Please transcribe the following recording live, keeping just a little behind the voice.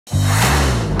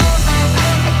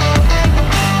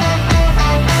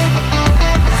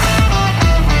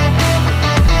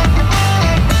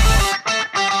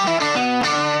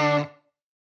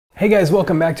Hey guys,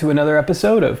 welcome back to another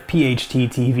episode of PHT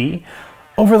TV.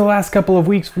 Over the last couple of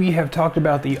weeks, we have talked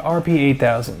about the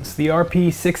RP8000s, the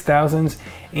RP6000s,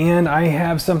 and I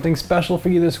have something special for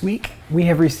you this week. We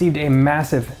have received a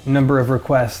massive number of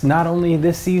requests, not only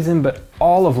this season, but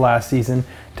all of last season,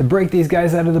 to break these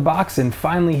guys out of the box, and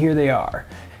finally here they are.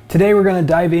 Today we're going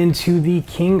to dive into the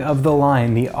king of the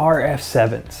line, the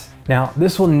RF-7s. Now,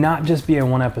 this will not just be a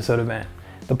one-episode event.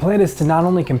 The plan is to not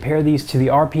only compare these to the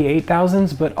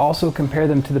RP8000s, but also compare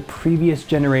them to the previous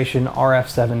generation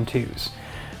RF-7IIs.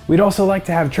 We'd also like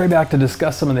to have Trey back to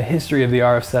discuss some of the history of the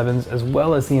RF-7s, as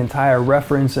well as the entire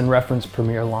reference and reference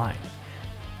Premier line.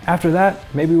 After that,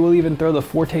 maybe we'll even throw the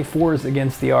Forte 4s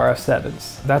against the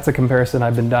RF-7s. That's a comparison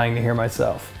I've been dying to hear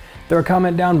myself. Throw a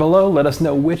comment down below, let us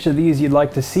know which of these you'd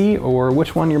like to see, or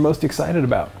which one you're most excited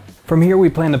about. From here, we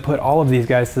plan to put all of these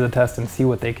guys to the test and see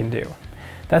what they can do.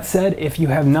 That said, if you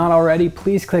have not already,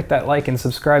 please click that like and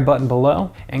subscribe button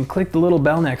below and click the little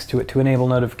bell next to it to enable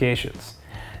notifications.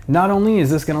 Not only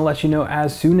is this going to let you know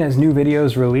as soon as new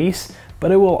videos release,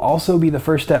 but it will also be the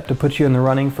first step to put you in the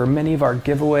running for many of our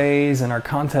giveaways and our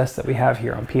contests that we have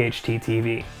here on PHT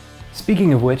TV.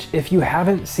 Speaking of which, if you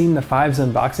haven't seen the 5s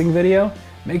unboxing video,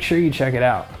 make sure you check it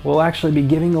out. We'll actually be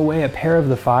giving away a pair of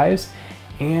the 5s,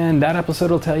 and that episode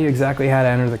will tell you exactly how to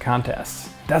enter the contests.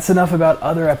 That's enough about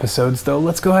other episodes though.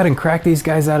 Let's go ahead and crack these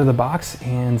guys out of the box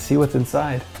and see what's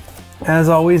inside. As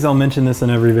always, I'll mention this in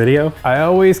every video. I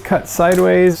always cut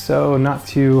sideways so not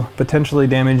to potentially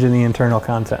damage any internal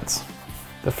contents.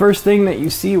 The first thing that you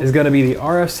see is going to be the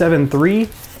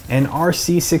RF-7III and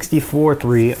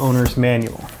RC64III owner's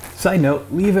manual. Side note,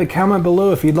 leave a comment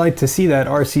below if you'd like to see that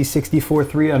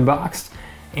RC64III unboxed,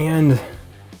 and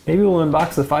maybe we'll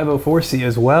unbox the 504C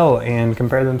as well and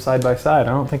compare them side by side. I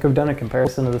don't think I've done a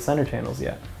comparison of the center channels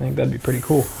yet. I think that'd be pretty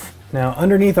cool. Now,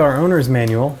 underneath our owner's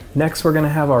manual, next we're gonna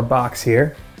have our box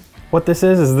here. What this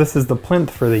is this is the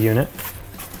plinth for the unit.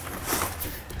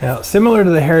 Now, similar to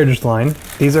the Heritage line,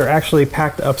 these are actually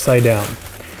packed upside down.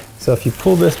 So if you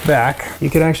pull this back,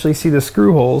 you can actually see the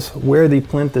screw holes where the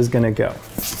plinth is gonna go.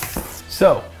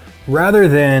 So, rather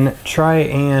than try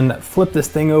and flip this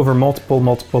thing over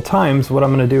multiple times, what I'm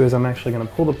gonna do is I'm actually gonna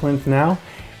pull the plinth now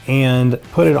and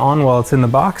put it on while it's in the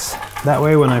box. That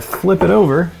way when I flip it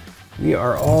over, we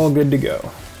are all good to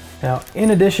go. Now,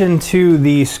 in addition to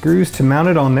the screws to mount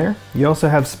it on there, you also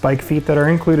have spike feet that are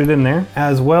included in there,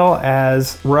 as well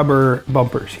as rubber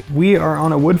bumpers. We are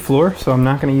on a wood floor, so I'm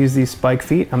not gonna use these spike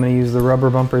feet. I'm gonna use the rubber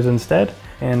bumpers instead.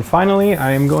 And finally,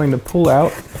 I am going to pull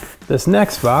out this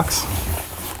next box,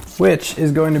 which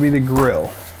is going to be the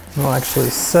grill. We'll actually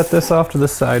set this off to the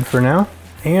side for now.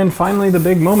 And finally, the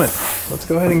big moment. Let's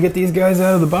go ahead and get these guys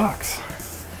out of the box.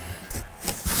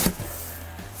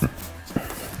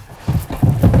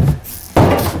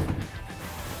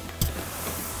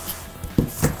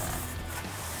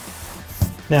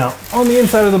 Now, on the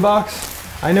inside of the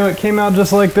box, I know it came out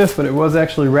just like this, but it was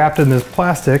actually wrapped in this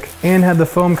plastic and had the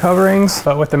foam coverings,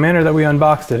 but with the manner that we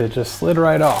unboxed it, it just slid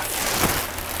right off.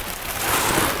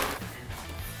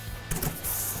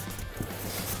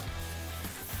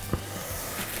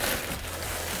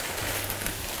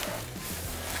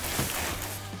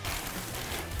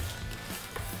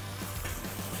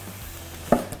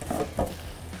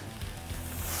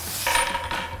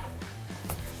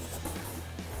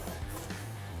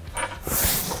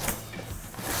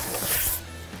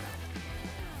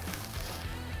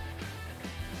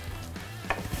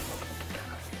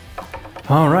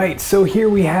 All right, so here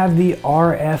we have the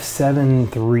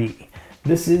RF-7III.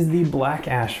 This is the black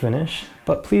ash finish,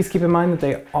 but please keep in mind that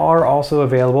they are also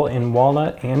available in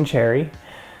walnut and cherry.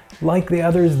 Like the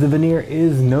others, the veneer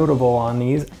is notable on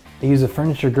these. They use a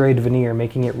furniture grade veneer,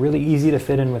 making it really easy to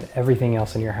fit in with everything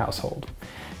else in your household.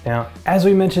 Now, as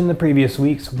we mentioned in the previous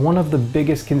weeks, one of the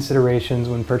biggest considerations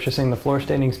when purchasing the floor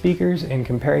standing speakers and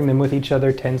comparing them with each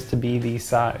other tends to be the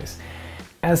size.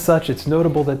 As such, it's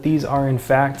notable that these are in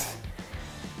fact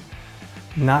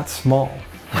not small.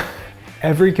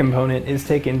 Every component is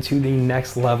taken to the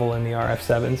next level in the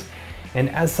RF-7s, and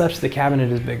as such the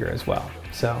cabinet is bigger as well.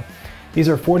 So these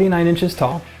are 49 inches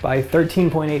tall by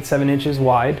 13.87 inches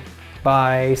wide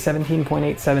by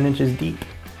 17.87 inches deep.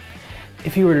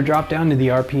 If you were to drop down to the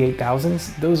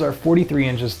RP8000s, those are 43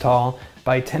 inches tall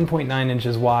by 10.9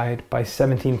 inches wide by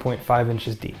 17.5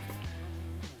 inches deep.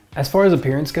 As far as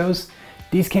appearance goes,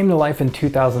 these came to life in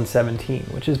 2017,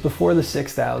 which is before the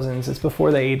 6000s, it's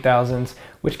before the 8000s,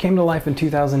 which came to life in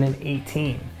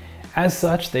 2018. As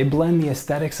such, they blend the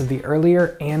aesthetics of the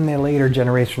earlier and the later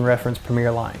generation reference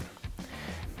Premier line.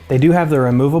 They do have the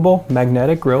removable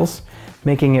magnetic grills,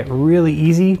 making it really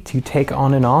easy to take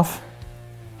on and off.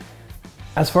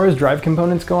 As far as drive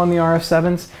components go on the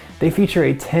RF-7s, they feature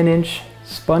a 10-inch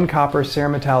spun copper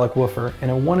cerametallic woofer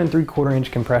and a 1 3/4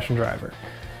 inch compression driver.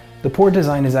 The port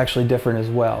design is actually different as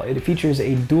well. It features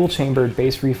a dual-chambered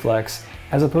bass reflex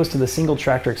as opposed to the single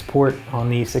Tractrix port on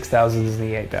the 6000s and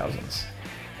the 8000s.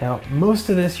 Now, most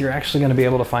of this you're actually going to be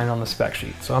able to find on the spec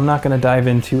sheet, so I'm not going to dive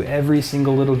into every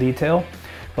single little detail,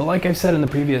 but like I've said in the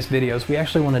previous videos, we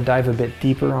actually want to dive a bit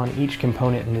deeper on each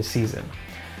component in this season.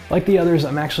 Like the others,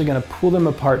 I'm actually going to pull them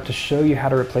apart to show you how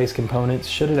to replace components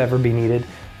should it ever be needed,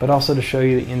 but also to show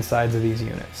you the insides of these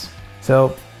units.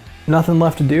 So, nothing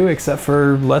left to do except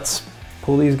for let's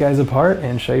pull these guys apart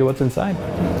and show you what's inside.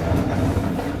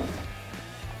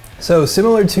 So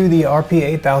similar to the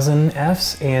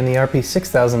RP8000Fs and the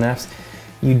RP6000Fs,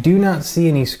 you do not see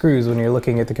any screws when you're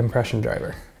looking at the compression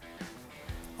driver.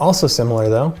 Also similar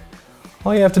though,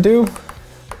 all you have to do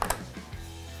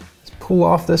is pull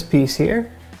off this piece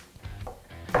here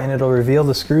and it'll reveal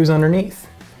the screws underneath.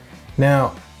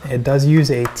 Now, it does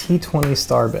use a T20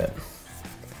 star bit.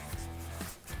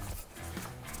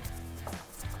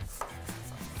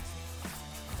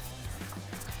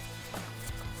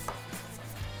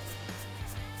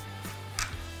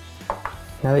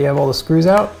 Now that you have all the screws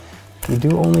out, you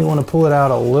do only want to pull it out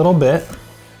a little bit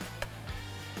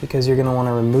because you're going to want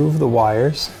to remove the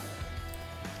wires.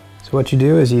 So what you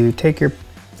do is you take your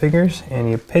fingers and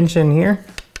you pinch in here,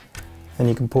 and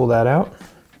you can pull that out.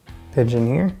 Pinch in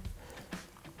here.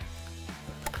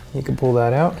 You can pull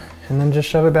that out and then just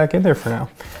shove it back in there for now.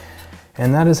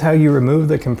 And that is how you remove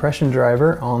the compression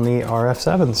driver on the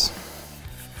RF-7s.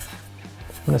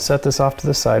 I'm going to set this off to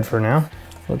the side for now.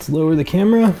 Let's lower the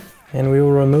camera and we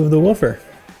will remove the woofer.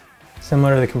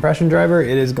 Similar to the compression driver,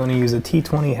 it is going to use a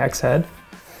T20 hex head.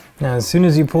 Now as soon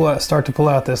as you start to pull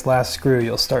out this last screw,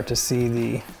 you'll start to see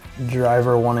the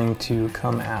driver wanting to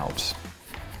come out.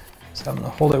 So I'm going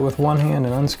to hold it with one hand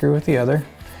and unscrew with the other.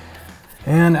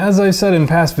 And as I've said in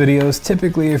past videos,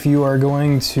 typically if you are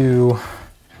going to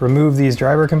remove these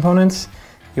driver components,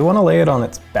 you want to lay it on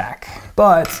its back.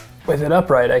 But with it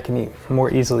upright, I can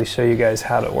more easily show you guys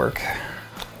how to work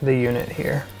the unit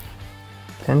here.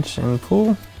 Pinch and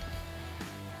pull.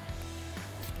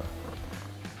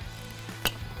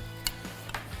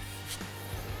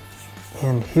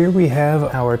 And here we have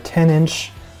our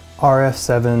 10-inch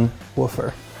RF-7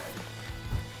 woofer.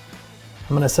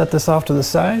 I'm going to set this off to the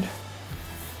side.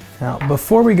 Now,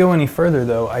 before we go any further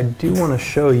though, I do want to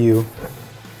show you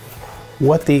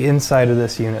what the inside of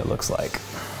this unit looks like.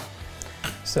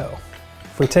 So,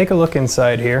 if we take a look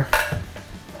inside here,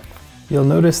 you'll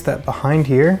notice that behind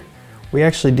here, we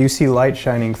actually do see light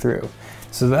shining through.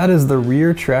 So that is the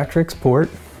rear Tractrix port.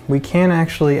 We can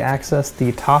actually access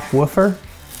the top woofer.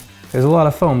 There's a lot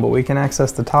of foam, but we can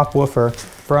access the top woofer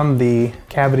from the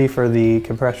cavity for the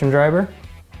compression driver.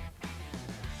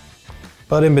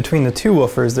 But in between the two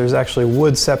woofers, there's actually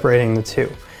wood separating the two.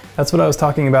 That's what I was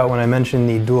talking about when I mentioned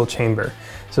the dual chamber.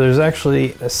 So there's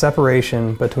actually a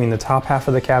separation between the top half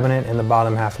of the cabinet and the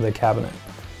bottom half of the cabinet.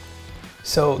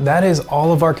 So that is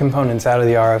all of our components out of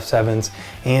the RF-7s,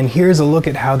 and here's a look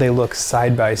at how they look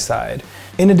side by side.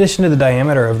 In addition to the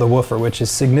diameter of the woofer, which is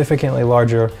significantly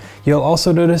larger, you'll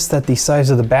also notice that the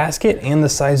size of the basket and the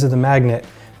size of the magnet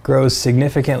grows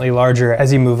significantly larger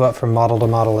as you move up from model to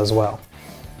model as well.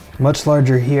 Much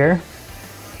larger here,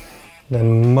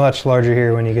 then much larger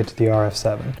here when you get to the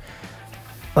RF-7.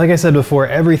 Like I said before,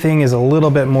 everything is a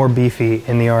little bit more beefy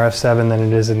in the RF-7 than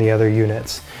it is in the other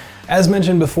units. As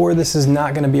mentioned before, this is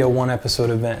not going to be a one-episode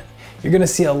event. You're going to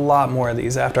see a lot more of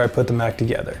these after I put them back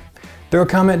together. Throw a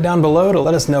comment down below to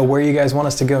let us know where you guys want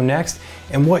us to go next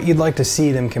and what you'd like to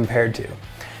see them compared to.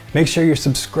 Make sure you're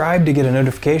subscribed to get a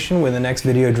notification when the next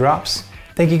video drops.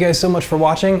 Thank you guys so much for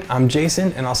watching. I'm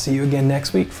Jason, and I'll see you again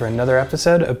next week for another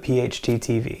episode of PHT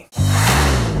TV.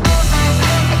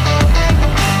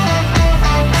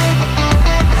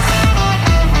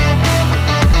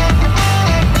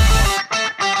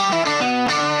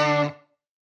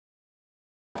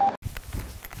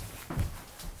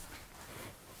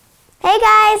 Hey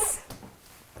guys!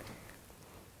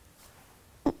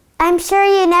 I'm sure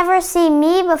you never seen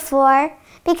me before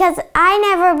because I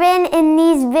never been in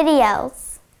these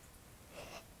videos.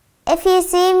 If you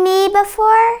see me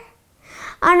before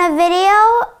on a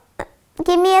video,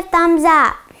 give me a thumbs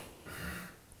up.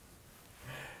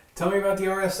 Tell me about the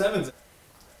RF-7s.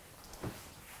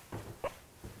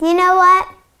 You know what?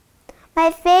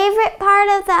 My favorite part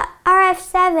of the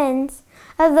RF-7s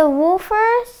are the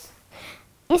woofers.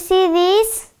 You see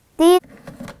these?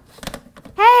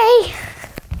 Hey!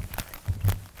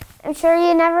 I'm sure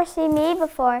you never seen me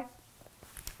before.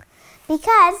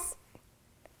 Because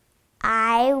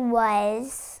I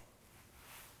was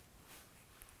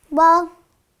Well,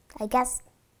 I guess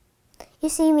you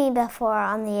see me before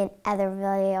on the other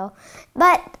video.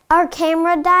 But our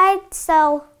camera died,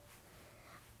 so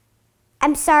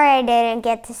I'm sorry I didn't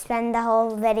get to spend the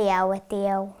whole video with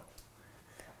you.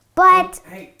 But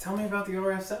hey, tell me about the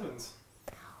RF-7s.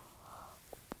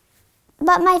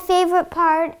 But my favorite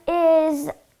part is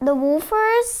the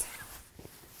woofers.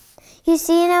 You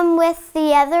seen them with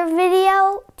the other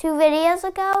video, 2 videos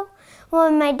ago,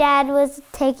 when my dad was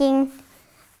taking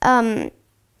it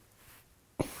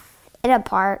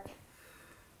apart.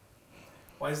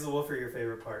 Why is the woofer your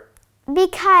favorite part?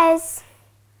 Because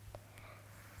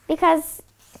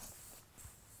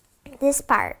this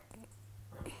part.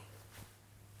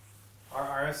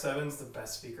 Are RF-7s the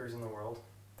best speakers in the world?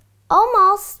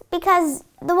 Almost, because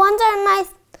the ones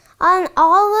on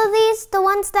all of these, the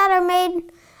ones that are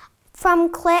made from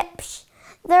Klipsch,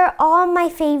 they're all my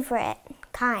favorite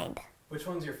kind. Which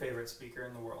one's your favorite speaker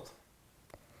in the world?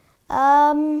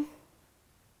 I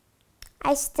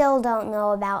still don't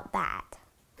know about that.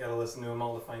 Gotta listen to them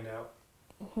all to find out.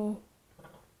 Mm-hmm.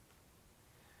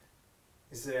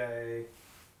 You say,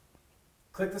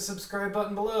 click the subscribe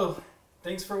button below.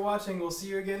 Thanks for watching. We'll see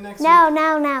you again next week.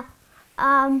 No.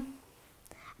 I'm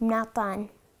not done.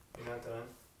 You're not done?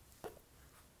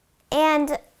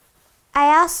 And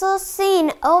I also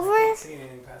seen over... I can't see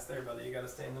anything past there, buddy. You gotta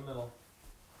stay in the middle.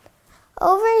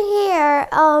 Over here,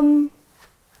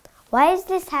 why is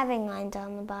this having lines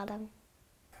on the bottom?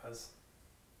 Because.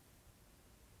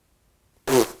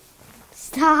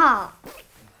 Stop.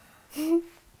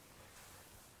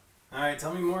 Alright,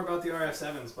 tell me more about the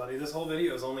RF-7s, buddy. This whole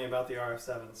video is only about the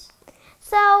RF-7s.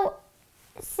 So,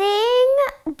 seeing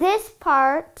this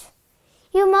part,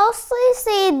 you mostly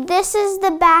see this is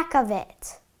the back of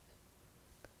it.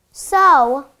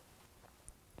 So,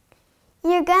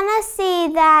 you're gonna see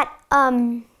that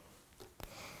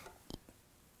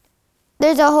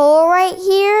there's a hole right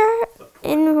here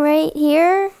and right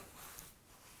here.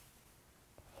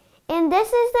 And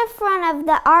this is the front of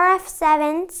the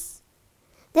RF-7s.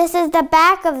 This is the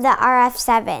back of the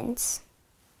RF-7s.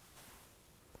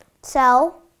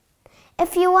 So,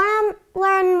 if you want to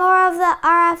learn more of the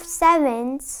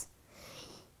RF-7s,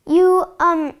 you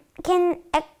can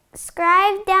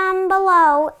subscribe down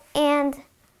below, and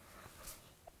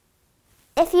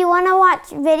if you want to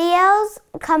watch videos,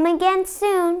 come again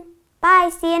soon. Bye.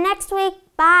 See you next week.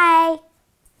 Bye.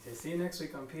 See you next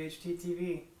week on PHT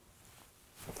TV.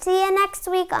 See you next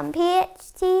week on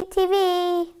PHT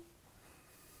TV.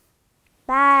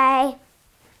 Bye.